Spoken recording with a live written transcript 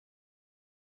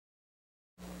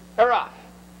They're off.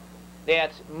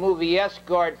 That's Movie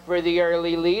Escort for the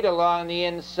early lead. Along the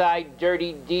inside,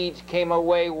 Dirty Deeds came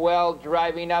away well,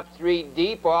 driving up 3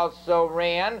 deep. Also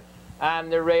ran on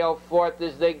the rail fourth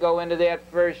as they go into that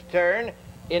first turn.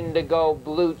 Indigo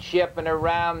Blue Chip, and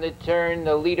around the turn,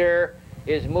 the leader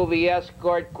is Movie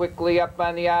Escort quickly up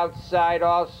on the outside.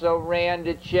 Also ran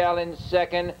to challenge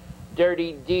second.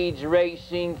 Dirty Deeds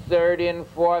racing third. In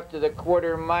fourth to the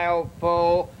quarter-mile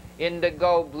pole.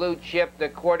 Indigo Blue Chip, the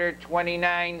quarter,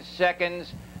 29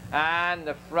 seconds. On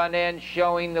the front end,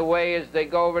 showing the way as they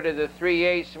go over to the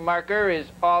 3/8 marker, is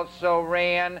Also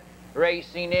Ran.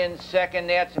 Racing in second,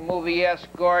 that's Movie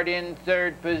Escort in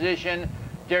third position.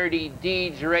 Dirty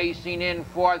Deeds racing in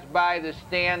fourth by the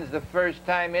stands. The first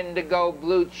time, Indigo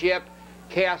Blue Chip.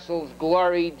 Castle's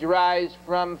Glory drives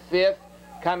from fifth.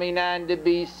 Coming on to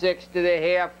be sixth to the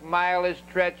half mile is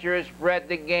Treacherous Brett.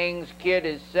 The Gang's Kid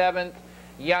is seventh.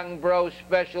 Young Bro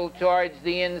Special towards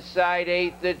the inside,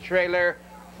 eighth. The trailer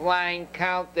Flying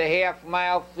Count, the half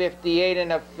mile, 58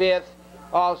 and a fifth.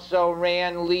 Also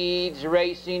Ran leads,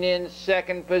 racing in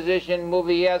second position.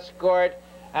 Movie Escort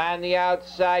on the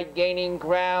outside, gaining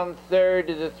ground third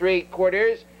to the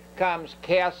 3/4 comes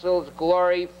Castle's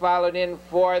Glory, followed in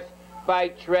fourth by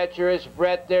Treacherous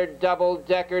Brett. They're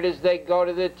double-deckered as they go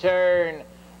to the turn.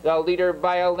 The leader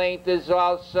by a length is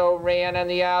Also Ran on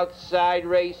the outside,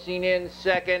 racing in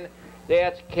second.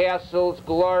 That's Castle's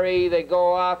Glory. They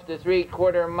go off the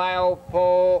 3/4 mile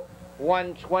pole.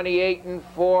 1:28 and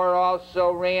 4.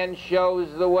 Also Ran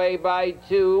shows the way by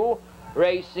 2.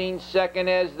 Racing second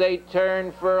as they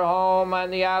turn for home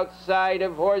on the outside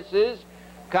of horses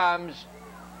comes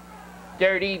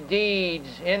Dirty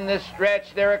Deeds. In the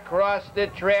stretch, they're across the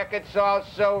track. It's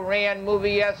Also Ran,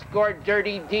 Movie Escort,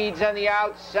 Dirty Deeds on the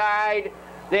outside.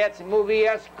 That's Movie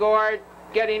Escort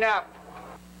getting up.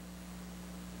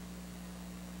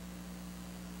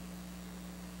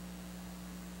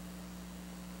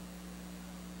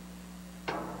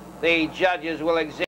 The judges will examine